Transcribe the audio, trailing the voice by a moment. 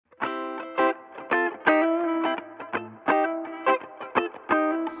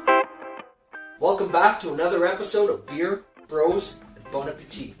Welcome back to another episode of Beer, Bros, and Bon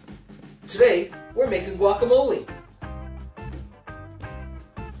Appetit. Today, we're making guacamole.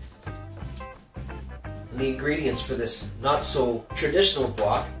 And the ingredients for this not so traditional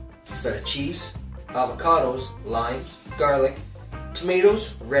guac: feta cheese, avocados, limes, garlic,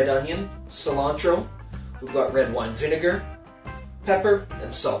 tomatoes, red onion, cilantro. We've got red wine vinegar, pepper,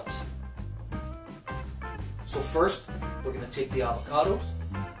 and salt. So first, we're going to take the avocados.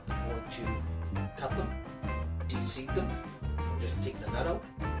 I'm going to cut them, de-seed them, and just take the nut out,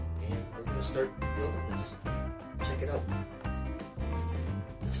 and we're going to start building this. Check it out.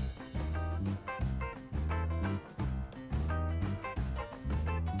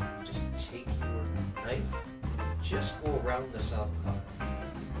 Just take your knife, just go around this avocado.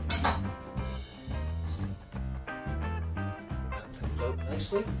 See? That comes out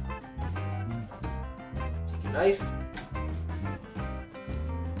nicely. Take your knife.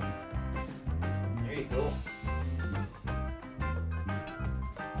 There you go.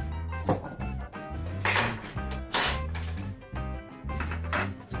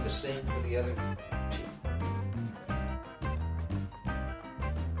 Do the same for the other two.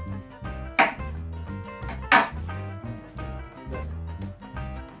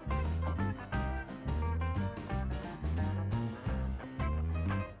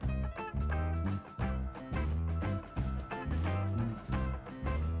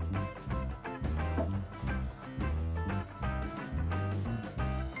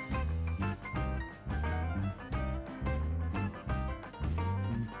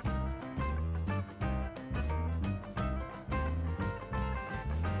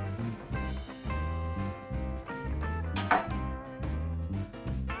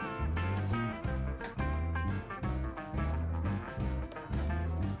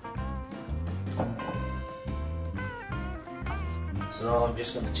 So now I'm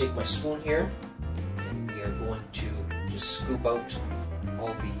just going to take my spoon here, and we are going to just scoop out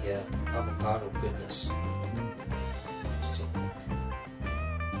all the avocado goodness. Let's take a look.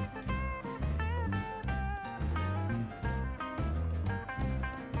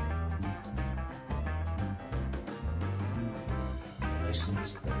 Nice and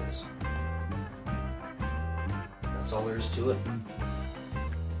easy that is. That's all there is to it.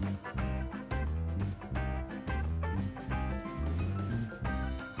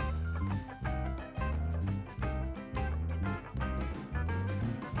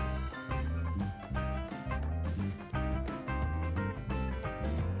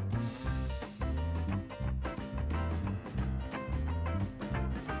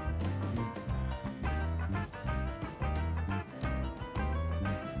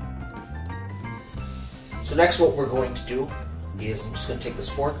 So next what we're going to do is I'm just going to take this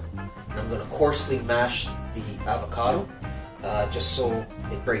fork and I'm going to coarsely mash the avocado just so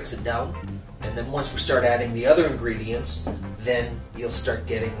it breaks it down. And then once we start adding the other ingredients, then you'll start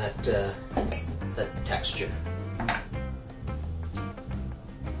getting that texture.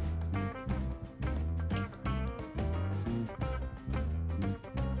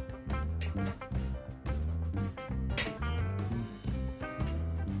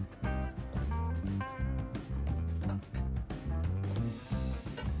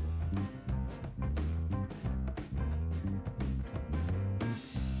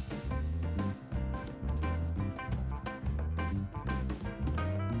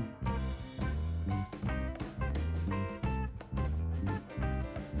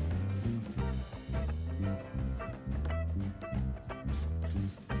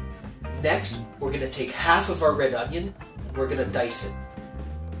 Next, we're going to take half of our red onion and we're going to dice it.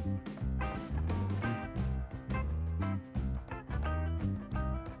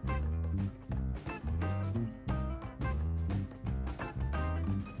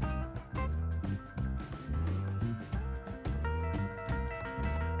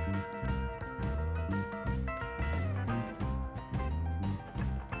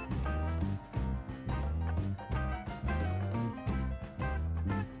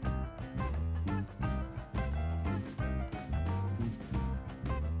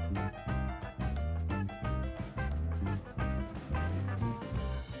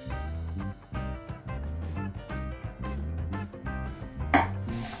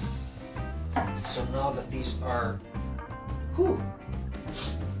 So now that these are, whew,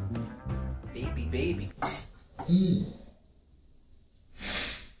 baby.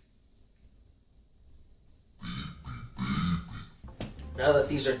 Now that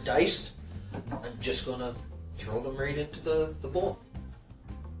these are diced, I'm just going to throw them right into the bowl.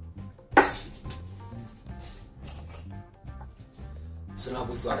 So now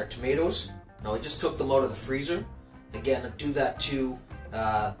we've got our tomatoes. Now I just took them out of the freezer. Again, I do that to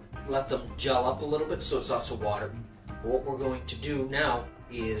let them gel up a little bit so it's not so watery. But what we're going to do now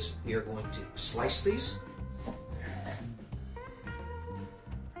is we are going to slice these.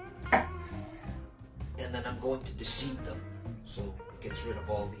 And then I'm going to deseed them so it gets rid of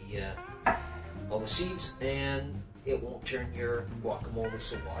all the seeds and it won't turn your guacamole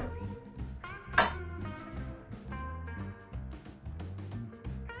so watery.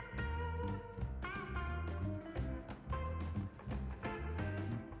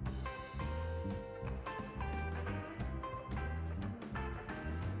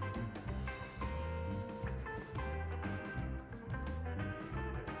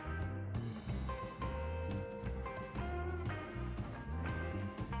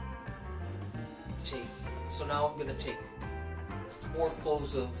 So now I'm going to take 4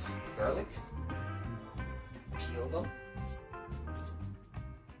 cloves of garlic, peel them,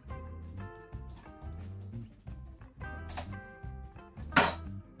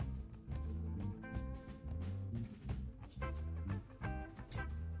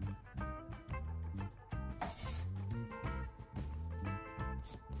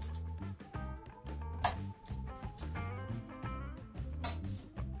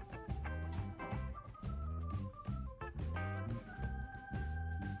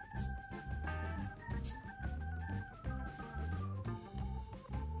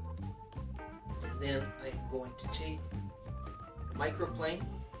 then I'm going to take the microplane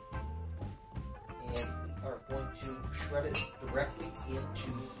and we are going to shred it directly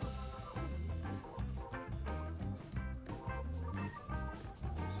into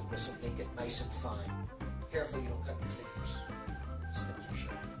so this will make it nice and fine. Careful you don't cut your fingers. These things are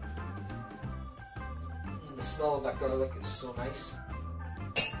sharp. The smell of that garlic is so nice.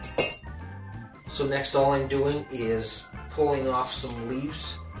 So next all I'm doing is pulling off some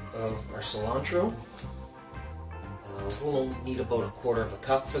leaves of our cilantro. We'll only need about 1/4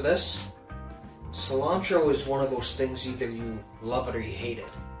 cup for this. Cilantro is one of those things, either you love it or you hate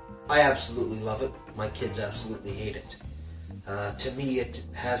it. I absolutely love it. My kids absolutely hate it. To me it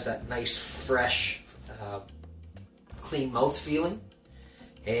has that nice, fresh, clean mouth feeling.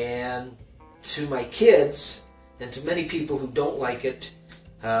 And to my kids, and to many people who don't like it,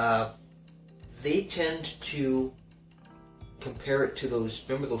 they tend to compare it to those,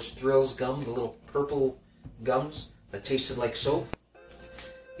 remember those Thrills gum, the little purple gums that tasted like soap?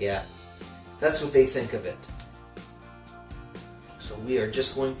 Yeah, that's what they think of it. So we are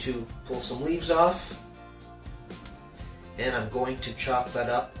just going to pull some leaves off, and I'm going to chop that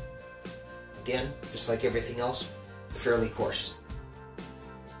up, again, just like everything else, fairly coarse.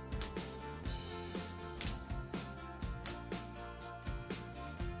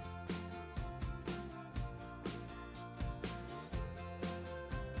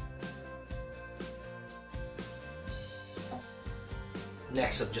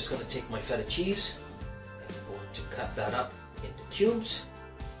 Next, I'm just going to take my feta cheese and I'm going to cut that up into cubes,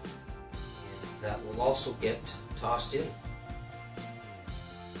 and that will also get tossed in.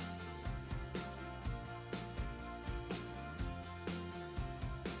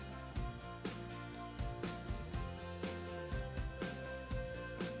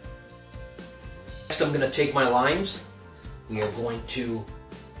 Next, I'm going to take my limes. We are going to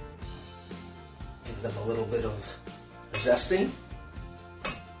give them a little bit of zesting.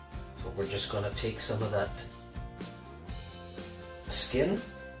 We're just going to take some of that skin.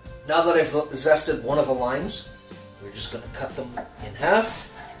 Now that I've zested one of the limes, we're just going to cut them in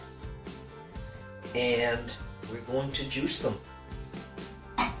half and we're going to juice them.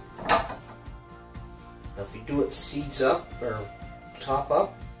 Now if you do it seeds up or top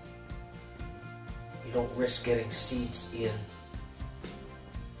up, you don't risk getting seeds in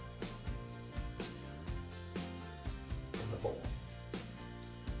the bowl.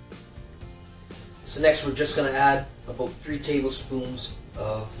 So next we're just going to add about 3 tablespoons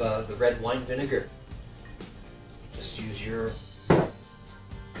of the red wine vinegar. Just use your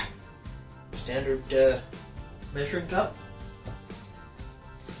standard measuring cup.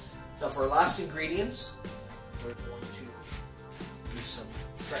 Now for our last ingredients, we're going to use some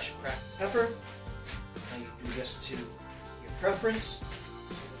fresh cracked pepper. Now you do this to your preference,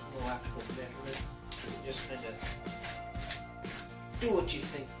 so there's no actual measurement. You just kind of do what you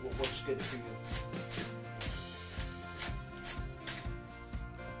think what works good for you.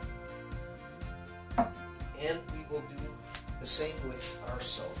 And we will do the same with our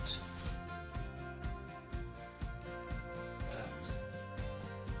salt.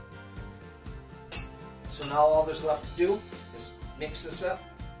 So now all there's left to do is mix this up.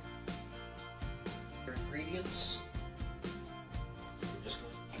 Your ingredients. We're just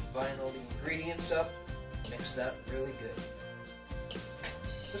going to combine all the ingredients up, mix that really good.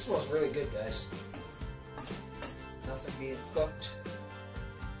 This smells really good, guys. Nothing being cooked.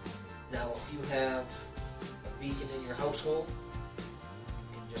 Now, if you have a vegan in your household,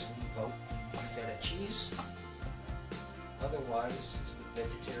 you can just leave out the feta cheese. Otherwise, it's a good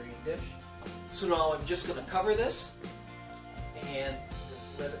vegetarian dish. So now I'm just going to cover this and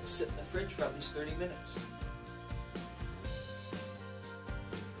just let it sit in the fridge for at least 30 minutes.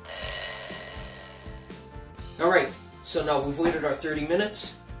 Alright, so now we've waited our 30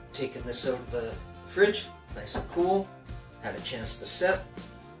 minutes, taken this out of the fridge, nice and cool, had a chance to set.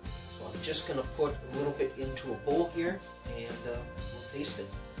 So I'm just going to put a little bit into a bowl here and we'll taste it.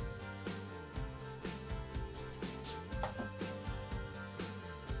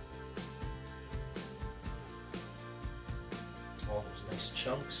 All those nice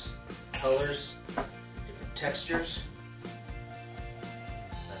chunks, colors, different textures.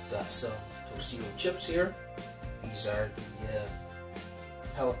 I've got some Tostito chips here. These are the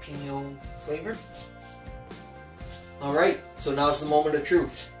jalapeno flavored. Alright, so now's the moment of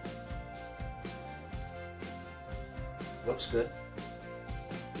truth. Looks good.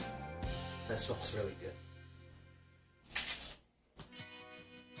 That smells really good.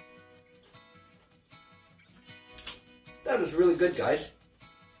 That was really good, guys.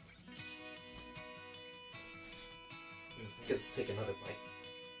 Take another bite.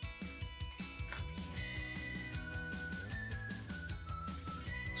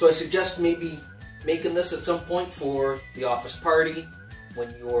 So I suggest maybe making this at some point for the office party,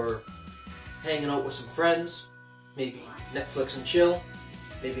 when you're hanging out with some friends, maybe Netflix and chill,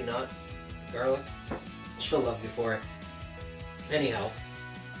 maybe not, garlic, she'll love you for it. Anyhow,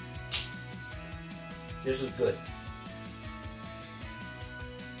 this is good.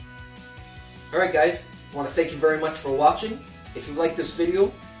 Alright guys, I want to thank you very much for watching. If you like this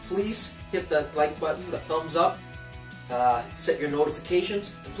video, please hit that like button, the thumbs up, set your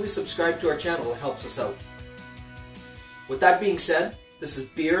notifications, and please subscribe to our channel. It helps us out. With that being said, this is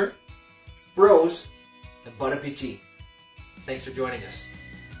Beer, Bros, and Bon Appetit. Thanks for joining us.